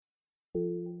This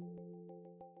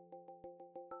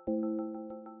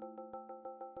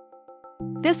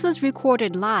was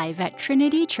recorded live at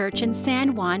Trinity Church in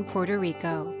San Juan, Puerto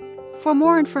Rico. For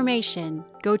more information,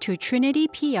 go to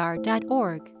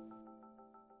trinitypr.org.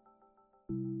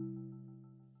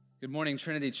 Good morning,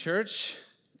 Trinity Church.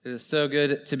 It is so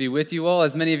good to be with you all.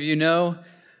 As many of you know,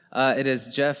 it is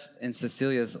Jeff and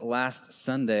Cecilia's last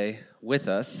Sunday with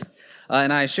us.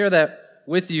 And I share that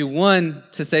with you, one,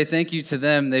 to say thank you to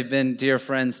them. They've been dear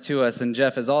friends to us. And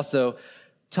Jeff has also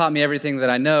taught me everything that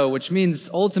I know, which means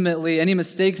ultimately any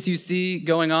mistakes you see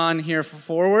going on here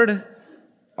forward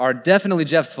are definitely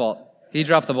Jeff's fault. He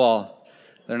dropped the ball.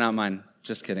 They're not mine.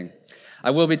 Just kidding. I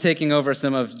will be taking over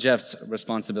some of Jeff's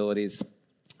responsibilities,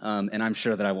 and I'm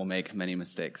sure that I will make many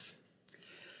mistakes.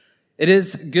 It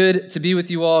is good to be with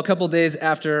you all a couple days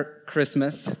after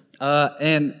Christmas,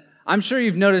 and I'm sure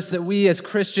you've noticed that we as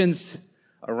Christians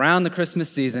around the Christmas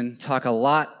season talk a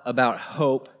lot about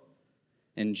hope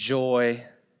and joy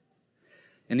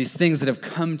and these things that have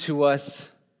come to us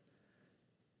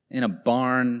in a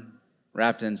barn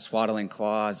wrapped in swaddling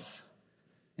cloths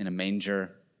in a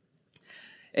manger.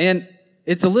 And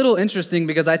it's a little interesting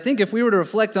because I think if we were to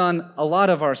reflect on a lot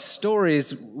of our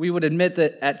stories, we would admit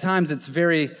that at times it's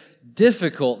very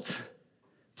difficult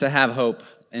to have hope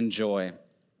and joy.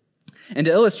 And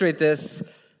to illustrate this,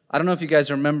 I don't know if you guys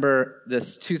remember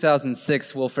this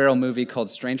 2006 Will Ferrell movie called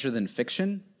Stranger Than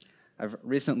Fiction. I've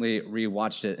recently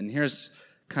rewatched it, and here's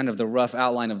kind of the rough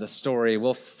outline of the story.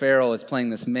 Will Ferrell is playing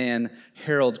this man,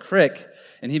 Harold Crick,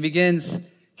 and he begins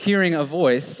hearing a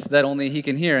voice that only he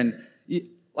can hear. And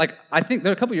I think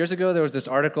a couple years ago, there was this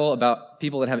article about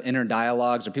people that have inner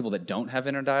dialogues or people that don't have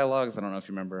inner dialogues. I don't know if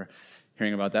you remember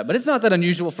hearing about that. But it's not that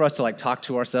unusual for us to talk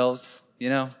to ourselves, you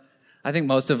know? I think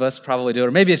most of us probably do it.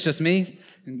 Or maybe it's just me,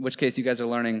 in which case you guys are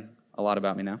learning a lot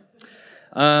about me now.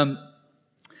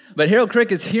 But Harold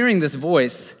Crick is hearing this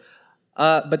voice,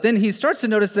 but then he starts to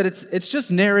notice that it's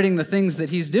just narrating the things that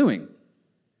he's doing.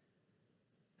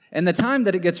 And the time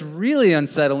that it gets really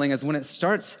unsettling is when it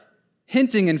starts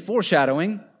hinting and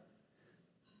foreshadowing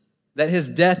that his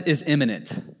death is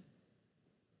imminent.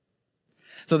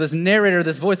 So this narrator,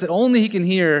 this voice that only he can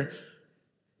hear,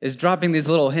 is dropping these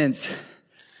little hints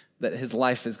that his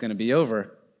life is going to be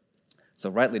over. So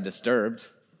rightly disturbed,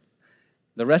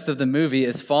 the rest of the movie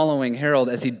is following Harold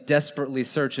as he desperately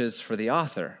searches for the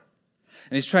author.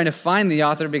 And he's trying to find the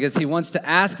author because he wants to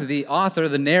ask the author,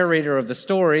 the narrator of the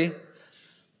story,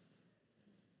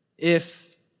 if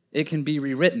it can be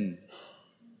rewritten.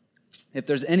 If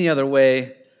there's any other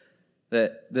way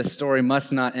that this story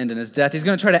must not end in his death. He's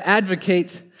going to try to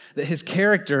advocate that his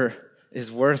character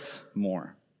is worth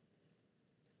more.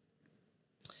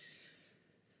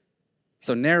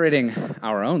 So narrating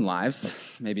our own lives,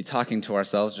 maybe talking to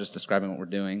ourselves, just describing what we're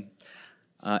doing,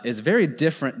 is very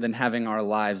different than having our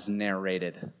lives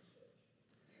narrated. And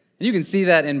you can see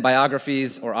that in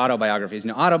biographies or autobiographies.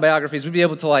 Autobiographies, we'd be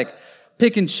able to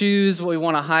pick and choose what we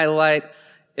want to highlight.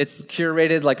 It's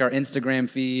curated like our Instagram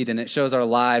feed, and it shows our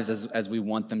lives as we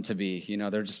want them to be.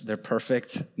 They're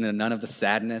perfect. None of the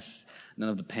sadness, none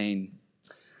of the pain,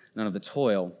 none of the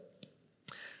toil.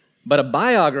 But a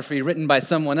biography written by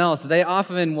someone else, they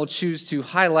often will choose to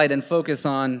highlight and focus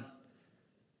on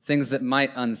things that might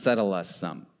unsettle us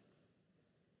some,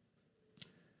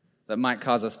 that might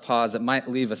cause us pause, that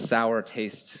might leave a sour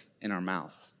taste in our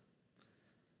mouth.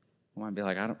 We might be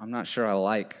like, I'm not sure I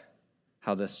like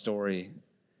how this story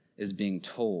is being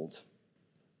told.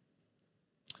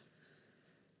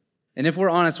 And if we're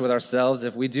honest with ourselves,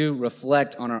 if we do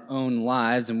reflect on our own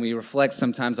lives and we reflect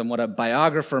sometimes on what a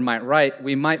biographer might write,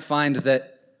 we might find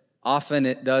that often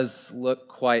it does look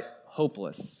quite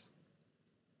hopeless.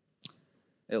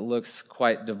 It looks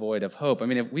quite devoid of hope.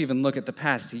 If we even look at the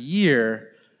past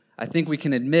year, I think we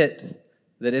can admit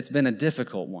that it's been a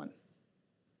difficult one.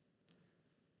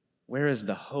 Where is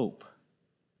the hope?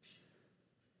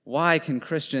 Why can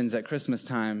Christians at Christmas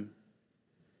time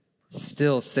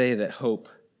still say that hope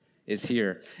is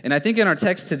here? And I think in our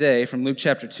text today from Luke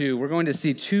chapter 2, we're going to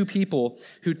see two people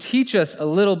who teach us a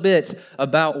little bit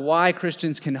about why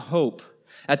Christians can hope.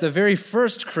 At the very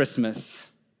first Christmas,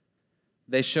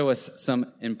 they show us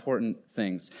some important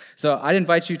things. So I'd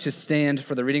invite you to stand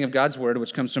for the reading of God's word,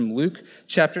 which comes from Luke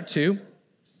chapter 2,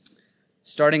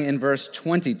 starting in verse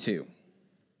 22.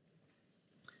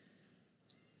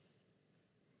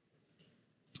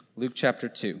 Luke chapter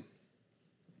 2.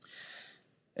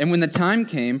 And when the time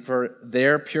came for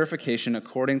their purification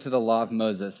according to the law of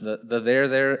Moses, the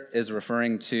there is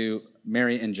referring to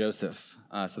Mary and Joseph.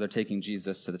 So they're taking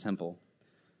Jesus to the temple.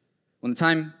 When the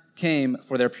time came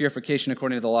for their purification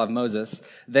according to the law of Moses,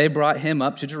 they brought him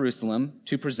up to Jerusalem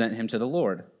to present him to the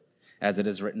Lord. As it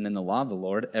is written in the law of the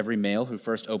Lord, every male who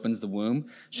first opens the womb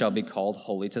shall be called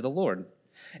holy to the Lord,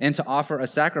 and to offer a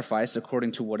sacrifice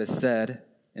according to what is said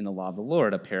in the law of the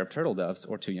Lord, a pair of turtle doves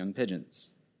or 2 young pigeons.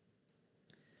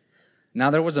 Now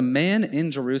there was a man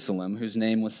in Jerusalem whose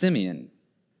name was Simeon,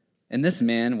 and this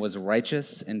man was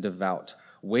righteous and devout,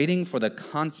 waiting for the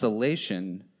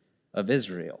consolation of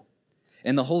Israel.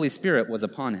 And the Holy Spirit was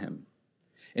upon him.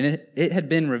 And it had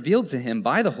been revealed to him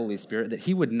by the Holy Spirit that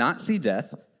he would not see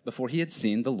death before he had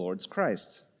seen the Lord's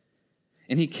Christ.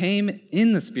 And he came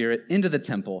in the Spirit into the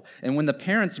temple, and when the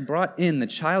parents brought in the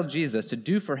child Jesus to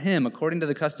do for him according to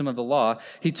the custom of the law,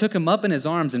 he took him up in his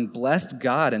arms and blessed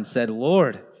God and said,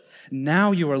 Lord,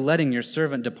 now you are letting your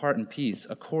servant depart in peace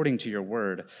according to your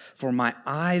word. For my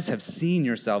eyes have seen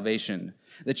your salvation,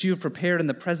 that you have prepared in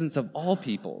the presence of all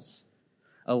peoples,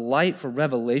 a light for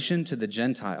revelation to the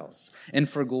Gentiles, and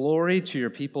for glory to your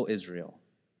people Israel.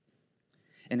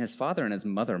 And his father and his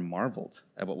mother marveled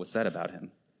at what was said about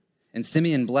him. And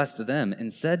Simeon blessed them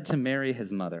and said to Mary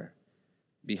his mother,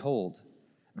 Behold,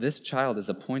 this child is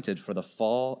appointed for the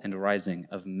fall and rising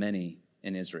of many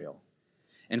in Israel,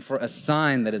 and for a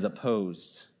sign that is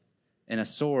opposed, and a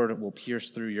sword will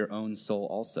pierce through your own soul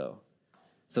also,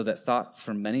 so that thoughts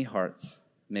from many hearts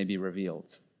may be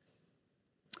revealed.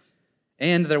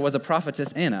 And there was a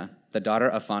prophetess, Anna, the daughter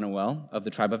of Phanuel of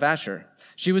the tribe of Asher.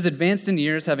 She was advanced in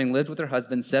years, having lived with her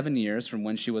husband 7 years from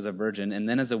when she was a virgin, and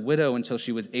then as a widow until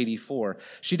she was 84.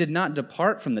 She did not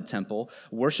depart from the temple,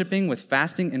 worshiping with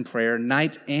fasting and prayer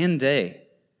night and day.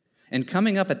 And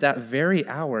coming up at that very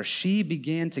hour, she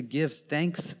began to give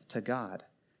thanks to God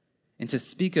and to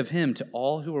speak of him to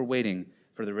all who were waiting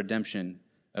for the redemption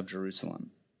of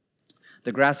Jerusalem.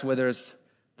 The grass withers,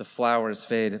 the flowers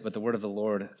fade, but the word of the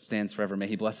Lord stands forever. May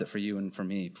he bless it for you and for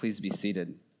me. Please be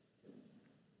seated.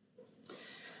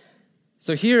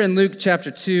 So here in Luke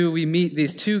chapter 2, we meet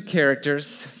these 2 characters,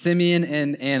 Simeon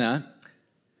and Anna,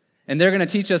 and they're going to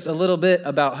teach us a little bit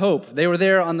about hope. They were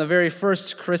there on the very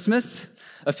first Christmas.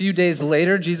 A few days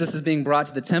later, Jesus is being brought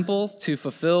to the temple to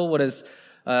fulfill what is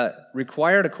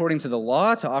required according to the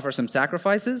law, to offer some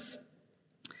sacrifices.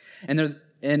 And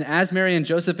as Mary and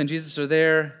Joseph and Jesus are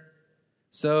there,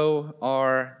 so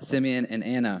are Simeon and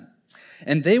Anna.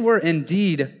 And they were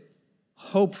indeed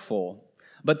hopeful,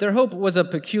 but their hope was a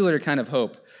peculiar kind of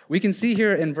hope. We can see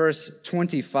here in verse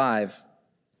 25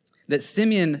 that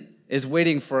Simeon is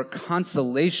waiting for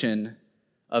consolation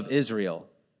of Israel.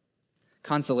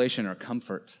 Consolation or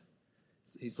comfort.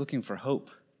 He's looking for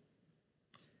hope.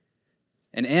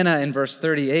 And Anna in verse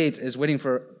 38 is waiting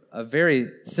for a very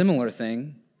similar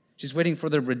thing. She's waiting for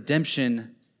the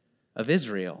redemption of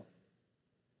Israel.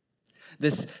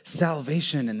 This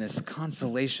salvation and this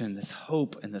consolation, this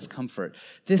hope and this comfort.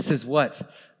 This is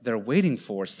what they're waiting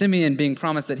for. Simeon being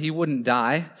promised that he wouldn't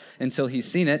die until he's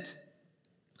seen it.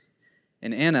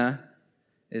 And Anna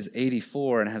is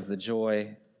 84 and has the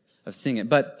joy of seeing it.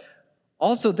 But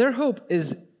also their hope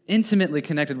is intimately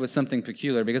connected with something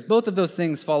peculiar, because both of those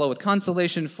things follow with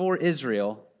consolation for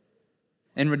Israel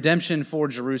and redemption for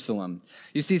Jerusalem.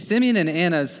 You see, Simeon and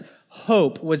Anna's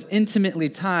hope was intimately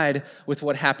tied with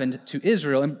what happened to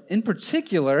Israel. And in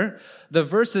particular, the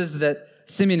verses that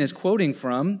Simeon is quoting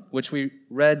from, which we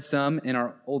read some in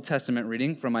our Old Testament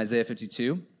reading from Isaiah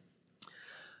 52,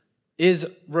 is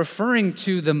referring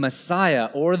to the Messiah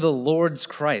or the Lord's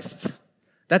Christ.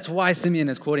 That's why Simeon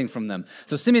is quoting from them.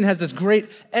 So Simeon has this great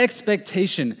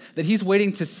expectation that he's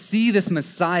waiting to see this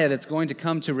Messiah that's going to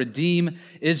come to redeem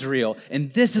Israel.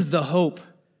 And this is the hope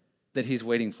that he's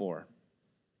waiting for.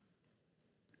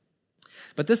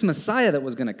 But this Messiah that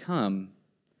was going to come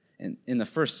in the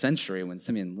first century when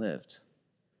Simeon lived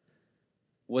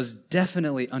was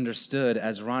definitely understood,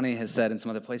 as Ronnie has said in some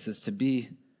other places, to be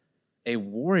a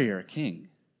warrior king.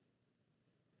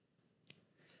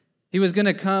 He was going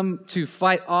to come to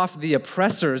fight off the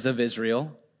oppressors of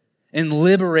Israel and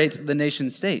liberate the nation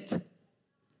state.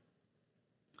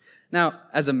 Now,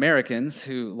 as Americans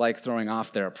who like throwing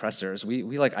off their oppressors, we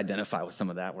like identify with some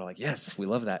of that. We're like, yes, we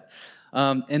love that.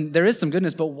 And there is some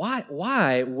goodness, but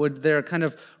why would their kind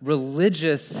of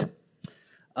religious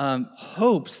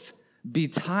hopes be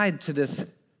tied to this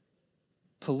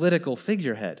political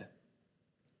figurehead?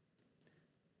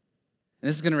 And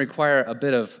this is going to require a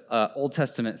bit of Old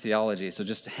Testament theology, so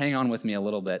just hang on with me a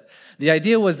little bit. The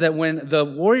idea was that when the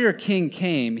warrior king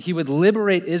came, he would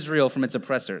liberate Israel from its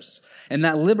oppressors. And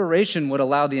that liberation would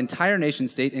allow the entire nation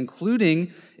state,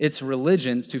 including its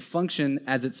religions, to function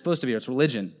as it's supposed to be. Its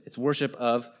religion, its worship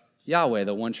of Yahweh,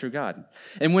 the one true God.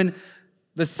 And when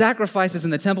the sacrifices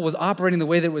in the temple was operating the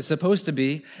way that it was supposed to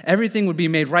be, everything would be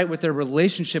made right with their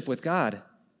relationship with God.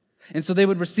 And so they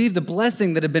would receive the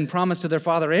blessing that had been promised to their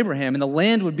father Abraham, and the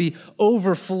land would be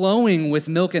overflowing with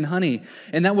milk and honey.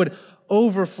 And that would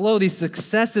overflow, these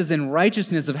successes and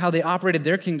righteousness of how they operated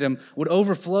their kingdom would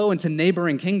overflow into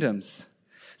neighboring kingdoms.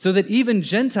 So that even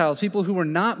Gentiles, people who were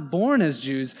not born as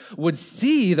Jews, would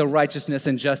see the righteousness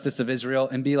and justice of Israel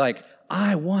and be like,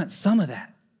 I want some of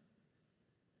that.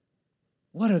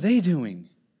 What are they doing?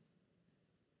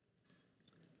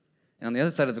 And on the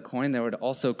other side of the coin, there would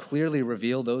also clearly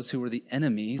reveal those who were the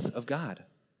enemies of God.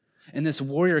 And this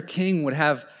warrior king would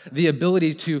have the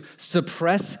ability to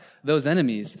suppress those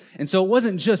enemies. And so it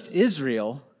wasn't just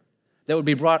Israel that would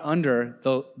be brought under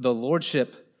the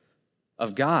lordship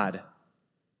of God,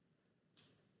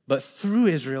 but through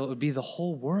Israel, it would be the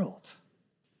whole world.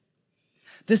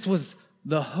 This was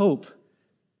the hope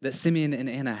that Simeon and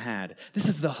Anna had. This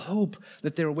is the hope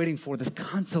that they were waiting for, this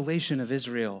consolation of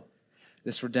Israel,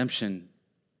 this redemption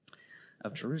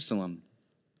of Jerusalem.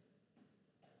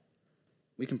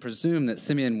 We can presume that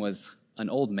Simeon was an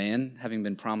old man, having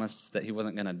been promised that he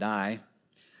wasn't going to die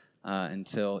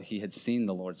until he had seen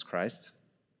the Lord's Christ.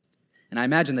 And I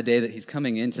imagine the day that he's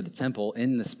coming into the temple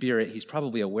in the Spirit, he's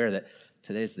probably aware that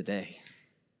today's the day.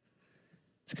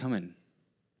 It's coming.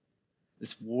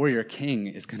 This warrior king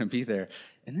is going to be there.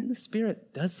 And then the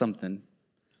Spirit does something,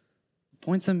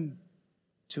 points him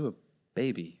to a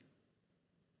baby.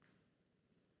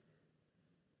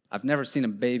 I've never seen a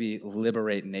baby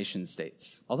liberate nation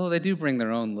states, although they do bring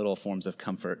their own little forms of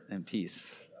comfort and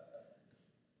peace.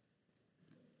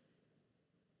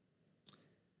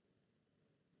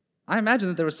 I imagine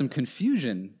that there was some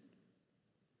confusion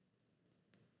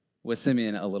with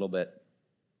Simeon a little bit.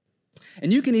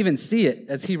 And you can even see it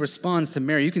as he responds to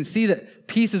Mary. You can see that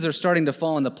pieces are starting to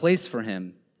fall into place for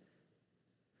him,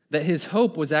 that his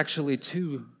hope was actually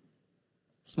too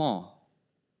small.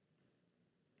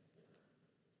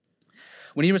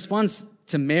 When he responds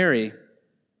to Mary,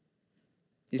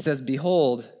 he says,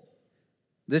 "Behold,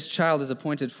 this child is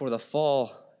appointed for the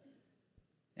fall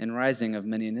and rising of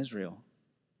many in Israel."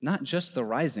 Not just the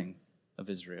rising of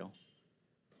Israel,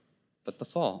 but the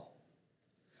fall.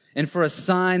 And for a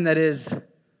sign that is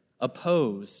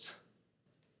opposed.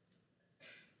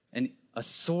 And a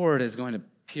sword is going to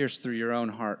pierce through your own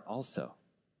heart also.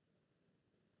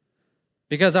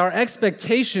 Because our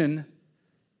expectation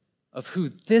of who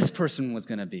this person was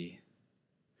going to be,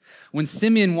 when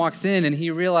Simeon walks in and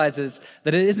he realizes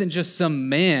that it isn't just some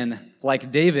man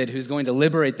like David who's going to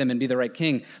liberate them and be the right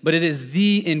king, but it is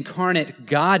the incarnate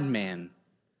God-man.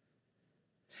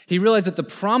 He realized that the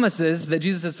promises that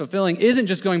Jesus is fulfilling isn't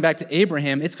just going back to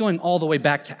Abraham, it's going all the way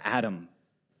back to Adam.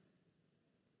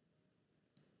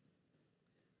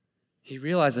 He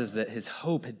realizes that his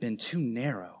hope had been too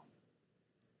narrow.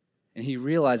 And he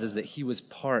realizes that he was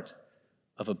part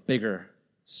of a bigger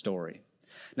story.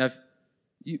 Now,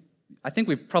 I think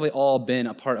we've probably all been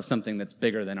a part of something that's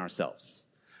bigger than ourselves.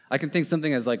 I can think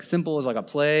something as like simple as like a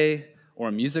play or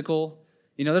a musical.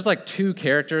 You know, there's like two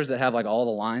characters that have like all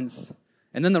the lines.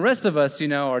 And then the rest of us, you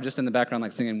know, are just in the background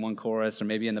like singing one chorus or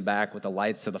maybe in the back with the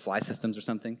lights or the fly systems or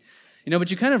something. You know,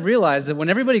 but you kind of realize that when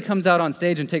everybody comes out on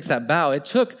stage and takes that bow, it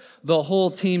took the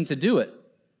whole team to do it.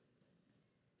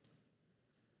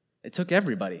 It took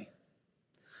everybody.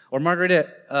 Or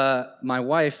Margarita, my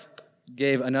wife,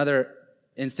 gave another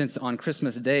instance on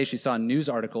Christmas Day. She saw a news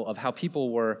article of how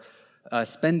people were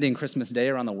spending Christmas Day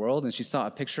around the world, and she saw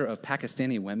a picture of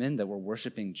Pakistani women that were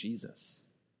worshiping Jesus.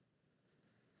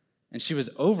 And she was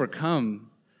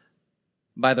overcome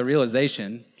by the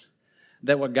realization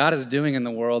that what God is doing in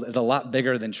the world is a lot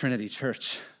bigger than Trinity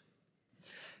Church.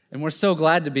 And we're so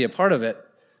glad to be a part of it,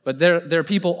 but there are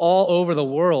people all over the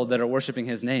world that are worshiping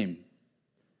his name.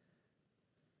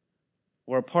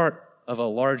 We're a part of a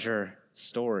larger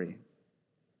story.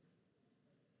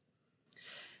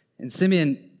 And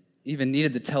Simeon even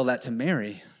needed to tell that to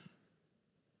Mary,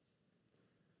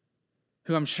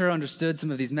 who I'm sure understood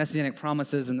some of these messianic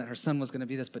promises and that her son was going to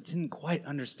be this, but didn't quite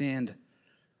understand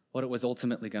what it was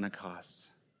ultimately going to cost.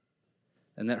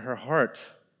 And that her heart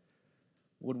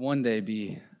would one day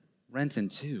be rent in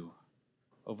two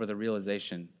over the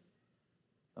realization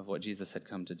of what Jesus had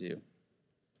come to do.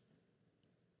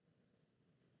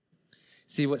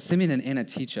 See, what Simeon and Anna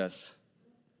teach us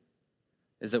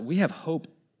is that we have hope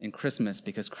in Christmas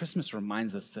because Christmas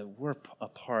reminds us that we're a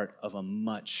part of a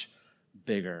much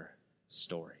bigger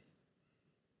story.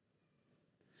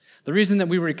 The reason that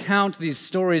we recount these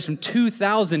stories from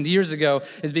 2,000 years ago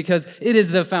is because it is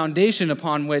the foundation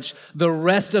upon which the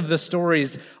rest of the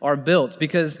stories are built.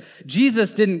 Because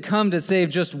Jesus didn't come to save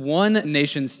just one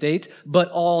nation state, but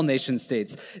all nation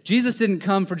states. Jesus didn't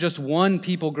come for just one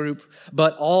people group,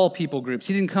 but all people groups.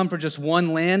 He didn't come for just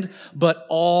one land, but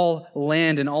all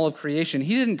land and all of creation.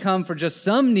 He didn't come for just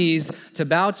some knees to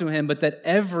bow to him, but that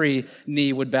every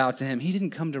knee would bow to him. He didn't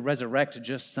come to resurrect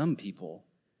just some people.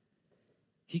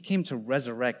 He came to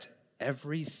resurrect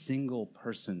every single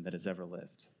person that has ever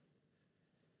lived.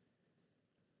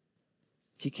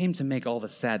 He came to make all the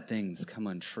sad things come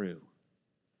untrue.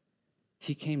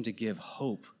 He came to give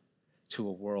hope to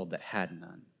a world that had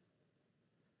none.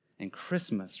 And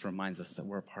Christmas reminds us that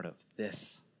we're a part of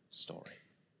this story.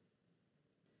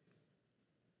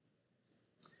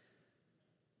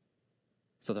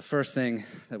 So the first thing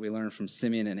that we learn from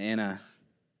Simeon and Anna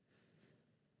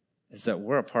is that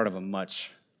we're a part of a much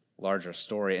larger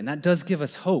story, and that does give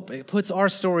us hope. It puts our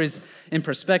stories in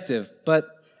perspective, but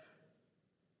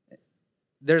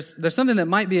there's something that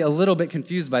might be a little bit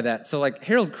confused by that. So like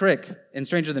Harold Crick in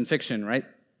Stranger Than Fiction, right?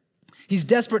 He's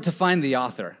desperate to find the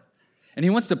author, and he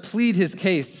wants to plead his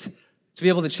case to be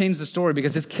able to change the story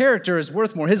because his character is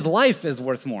worth more. His life is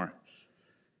worth more.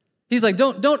 He's like,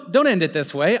 don't end it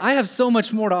this way. I have so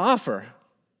much more to offer.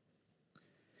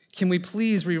 Can we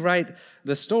please rewrite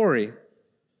the story?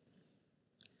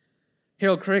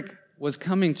 Harold Crick was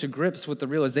coming to grips with the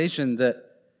realization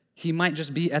that he might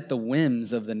just be at the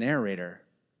whims of the narrator.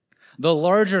 The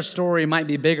larger story might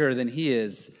be bigger than he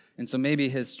is, and so maybe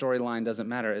his storyline doesn't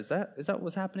matter. Is that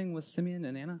what's happening with Simeon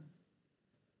and Anna?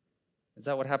 Is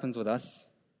that what happens with us?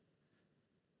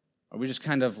 Are we just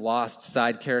kind of lost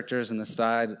side characters in the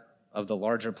side of the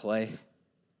larger play?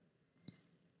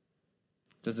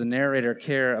 Does the narrator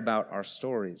care about our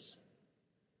stories?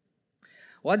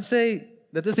 Well, I'd say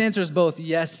that this answer is both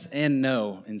yes and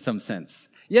no in some sense.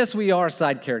 Yes, we are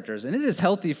side characters, and it is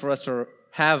healthy for us to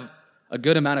have a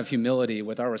good amount of humility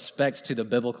with our respect to the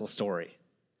biblical story.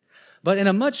 But in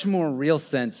a much more real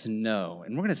sense, no.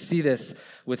 And we're going to see this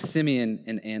with Simeon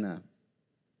and Anna.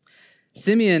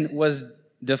 Simeon was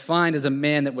defined as a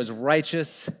man that was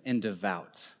righteous and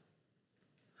devout,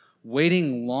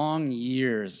 waiting long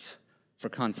years for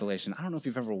consolation. I don't know if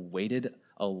you've ever waited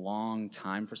a long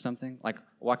time for something. Like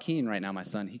Joaquin right now, my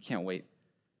son, he can't wait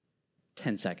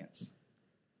 10 seconds.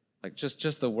 Like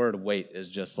just the word wait is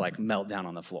just like melt down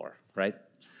on the floor, right?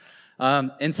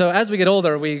 And so as we get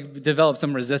older, we develop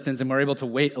some resistance and we're able to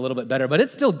wait a little bit better, but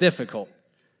it's still difficult.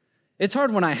 It's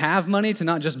hard when I have money to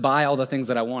not just buy all the things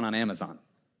that I want on Amazon,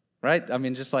 right? I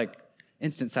mean, just like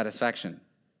instant satisfaction.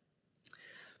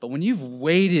 But when you've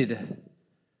waited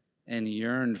and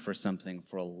yearned for something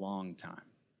for a long time,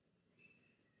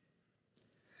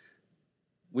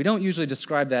 we don't usually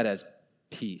describe that as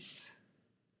peace.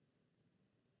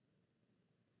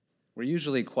 We're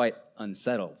usually quite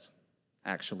unsettled,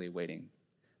 actually waiting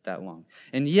that long.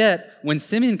 And yet, when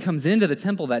Simeon comes into the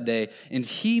temple that day and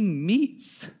he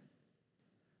meets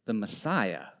the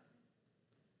Messiah,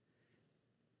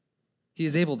 he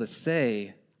is able to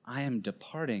say, I am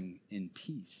departing in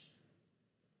peace.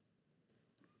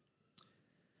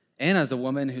 Anna is a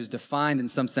woman who's defined in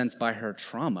some sense by her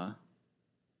trauma.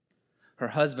 Her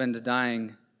husband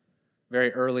dying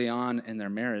very early on in their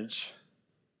marriage.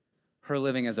 Her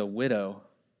living as a widow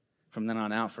from then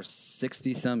on out for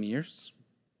 60-some years.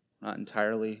 Not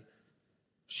entirely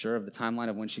sure of the timeline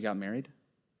of when she got married.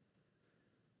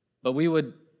 But we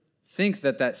would think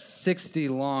that 60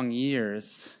 long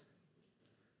years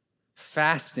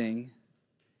fasting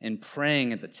and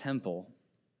praying at the temple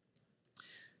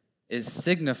is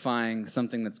signifying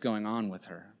something that's going on with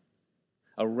her.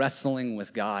 A wrestling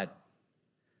with God,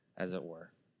 as it were.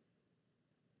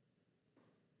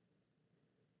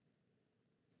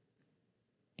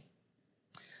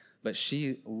 But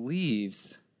she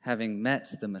leaves having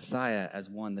met the Messiah as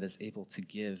one that is able to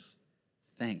give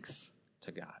thanks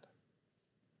to God.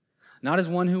 Not as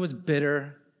one who was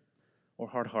bitter or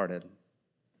hard-hearted,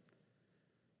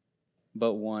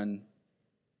 but one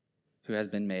who has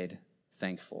been made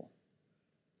thankful.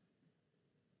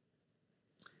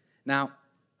 Now,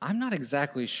 I'm not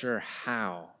exactly sure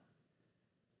how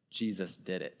Jesus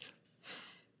did it.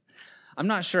 I'm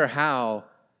not sure how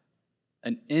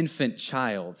an infant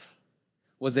child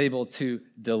was able to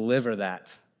deliver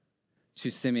that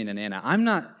to Simeon and Anna. I'm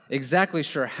not exactly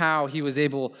sure how he was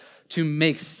able to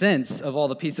make sense of all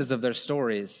the pieces of their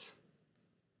stories.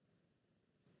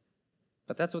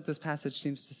 But that's what this passage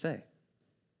seems to say.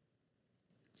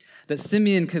 That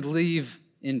Simeon could leave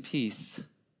in peace,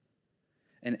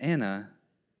 and Anna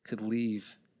could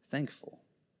leave thankful.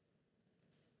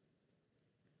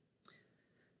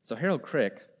 So Harold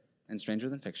Crick, in Stranger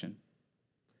Than Fiction,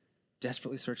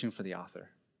 desperately searching for the author,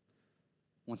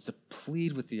 wants to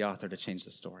plead with the author to change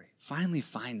the story, finally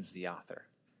finds the author.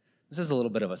 This is a little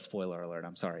bit of a spoiler alert.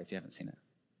 I'm sorry if you haven't seen it.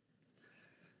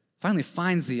 Finally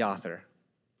finds the author,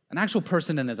 an actual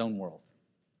person in his own world.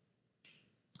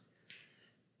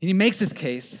 And he makes his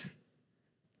case,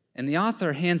 and the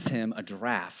author hands him a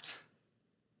draft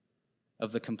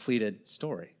of the completed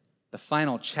story, the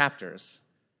final chapters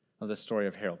of the story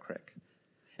of Harold Crick.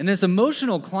 In this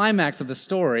emotional climax of the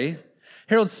story,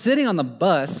 Harold's sitting on the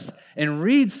bus and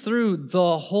reads through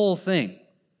the whole thing.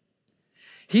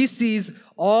 He sees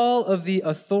all of the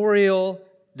authorial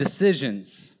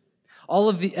decisions, all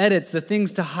of the edits, the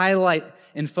things to highlight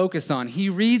and focus on. He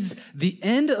reads the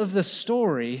end of the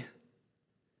story,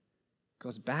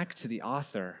 goes back to the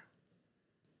author,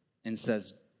 and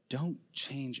says, "Don't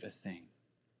change a thing."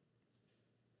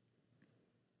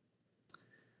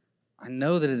 I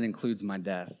know that it includes my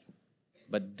death,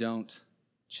 but don't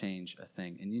change a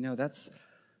thing. And you know, that's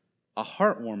a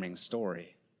heartwarming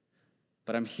story.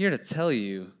 But I'm here to tell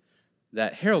you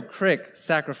that Harold Crick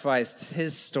sacrificed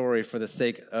his story for the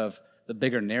sake of the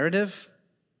bigger narrative,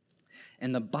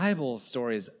 and the Bible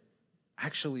story is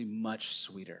actually much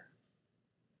sweeter.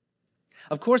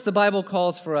 Of course, the Bible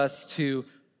calls for us to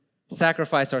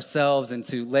sacrifice ourselves and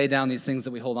to lay down these things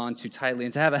that we hold on to tightly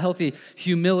and to have a healthy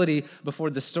humility before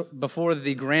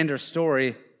the grander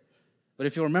story. But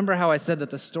if you'll remember how I said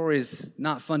that the story is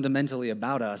not fundamentally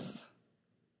about us,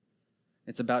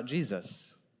 it's about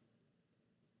Jesus.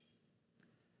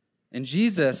 And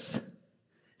Jesus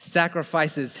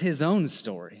sacrifices his own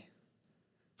story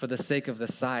for the sake of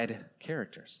the side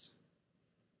characters.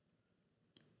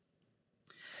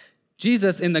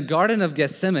 Jesus, in the Garden of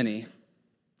Gethsemane,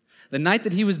 the night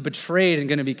that he was betrayed and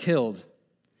going to be killed,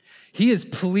 he is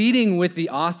pleading with the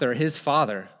author, his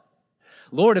Father,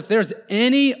 "Lord, if there's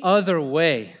any other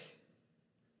way,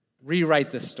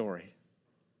 rewrite this story."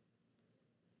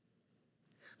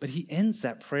 But he ends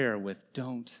that prayer with,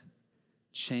 "Don't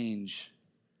change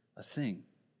a thing."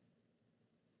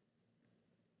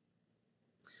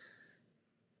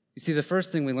 You see, the first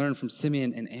thing we learn from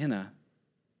Simeon and Anna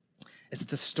is that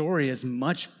the story is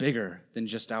much bigger than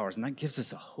just ours, and that gives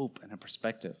us a hope and a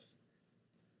perspective.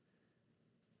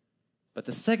 But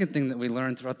the second thing that we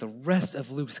learn throughout the rest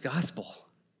of Luke's gospel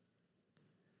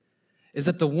is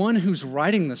that the one who's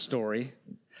writing the story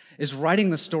is writing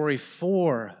the story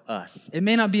for us. It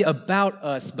may not be about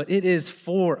us, but it is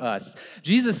for us.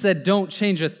 Jesus said, "Don't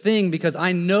change a thing because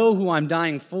I know who I'm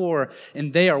dying for,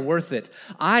 and they are worth it."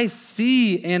 I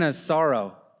see Anna's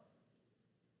sorrow,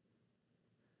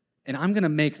 and I'm going to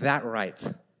make that right.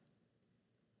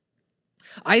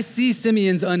 I see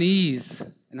Simeon's unease,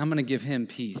 and I'm going to give him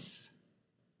peace.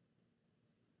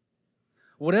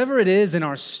 Whatever it is in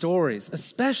our stories,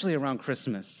 especially around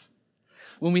Christmas,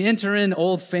 when we enter in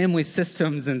old family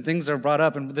systems and things are brought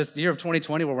up in this year of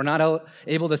 2020 where we're not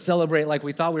able to celebrate like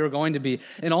we thought we were going to be,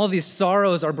 and all these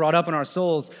sorrows are brought up in our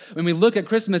souls, when we look at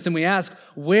Christmas and we ask,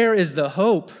 where is the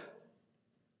hope?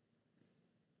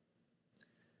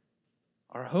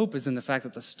 Our hope is in the fact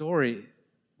that the story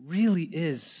really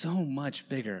is so much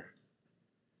bigger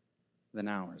than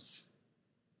ours.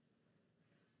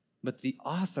 But the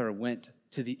author went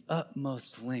to the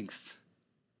utmost lengths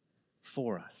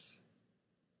for us.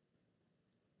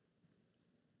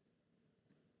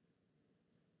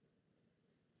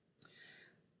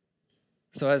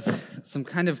 So as some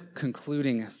kind of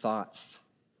concluding thoughts,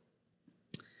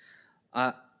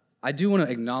 I do want to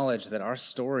acknowledge that our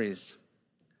stories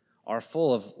are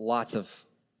full of lots of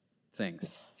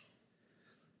things.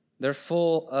 They're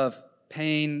full of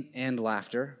pain and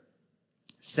laughter,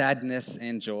 sadness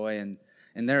and joy,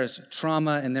 and there is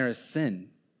trauma and there is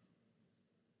sin.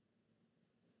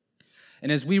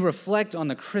 And as we reflect on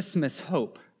the Christmas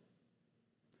hope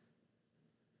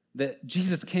that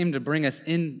Jesus came to bring us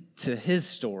into his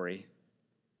story,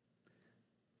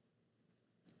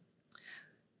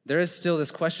 there is still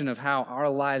this question of how our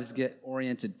lives get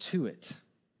oriented to it.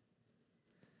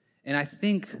 And I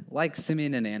think, like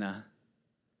Simeon and Anna,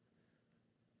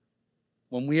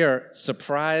 when we are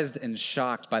surprised and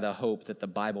shocked by the hope that the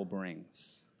Bible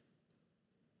brings,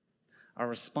 our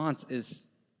response is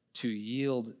to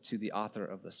yield to the author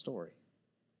of the story.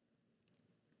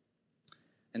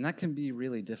 And that can be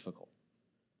really difficult.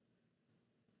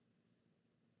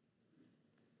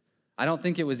 I don't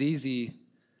think it was easy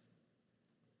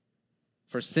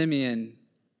for Simeon,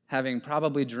 having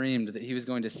probably dreamed that he was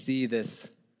going to see this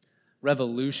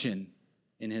revolution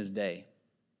in his day,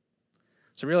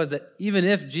 to realize that even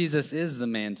if Jesus is the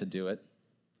man to do it,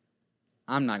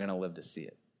 I'm not going to live to see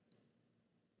it.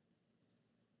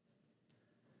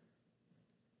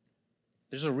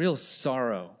 There's a real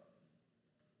sorrow.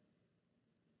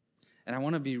 And I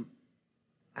want to be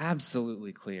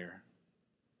absolutely clear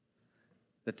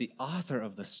that the author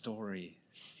of the story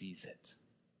sees it.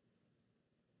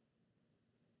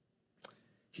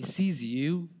 He sees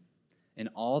you in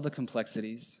all the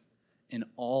complexities, in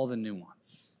all the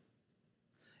nuance,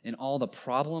 in all the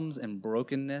problems and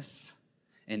brokenness,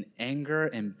 and anger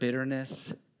and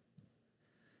bitterness,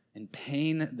 and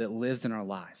pain that lives in our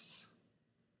lives.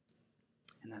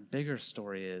 And that bigger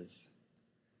story is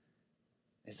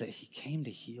that he came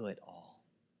to heal it all.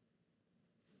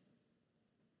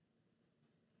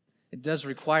 It does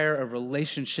require a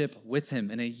relationship with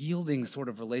him and a yielding sort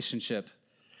of relationship.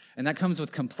 And that comes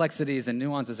with complexities and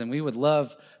nuances, and we would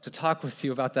love to talk with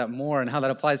you about that more and how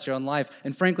that applies to your own life.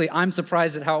 And frankly, I'm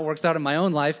surprised at how it works out in my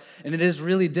own life, and it is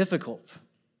really difficult.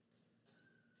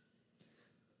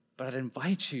 But I'd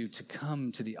invite you to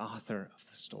come to the author of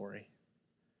the story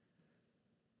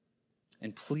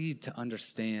and plead to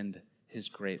understand his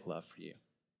great love for you.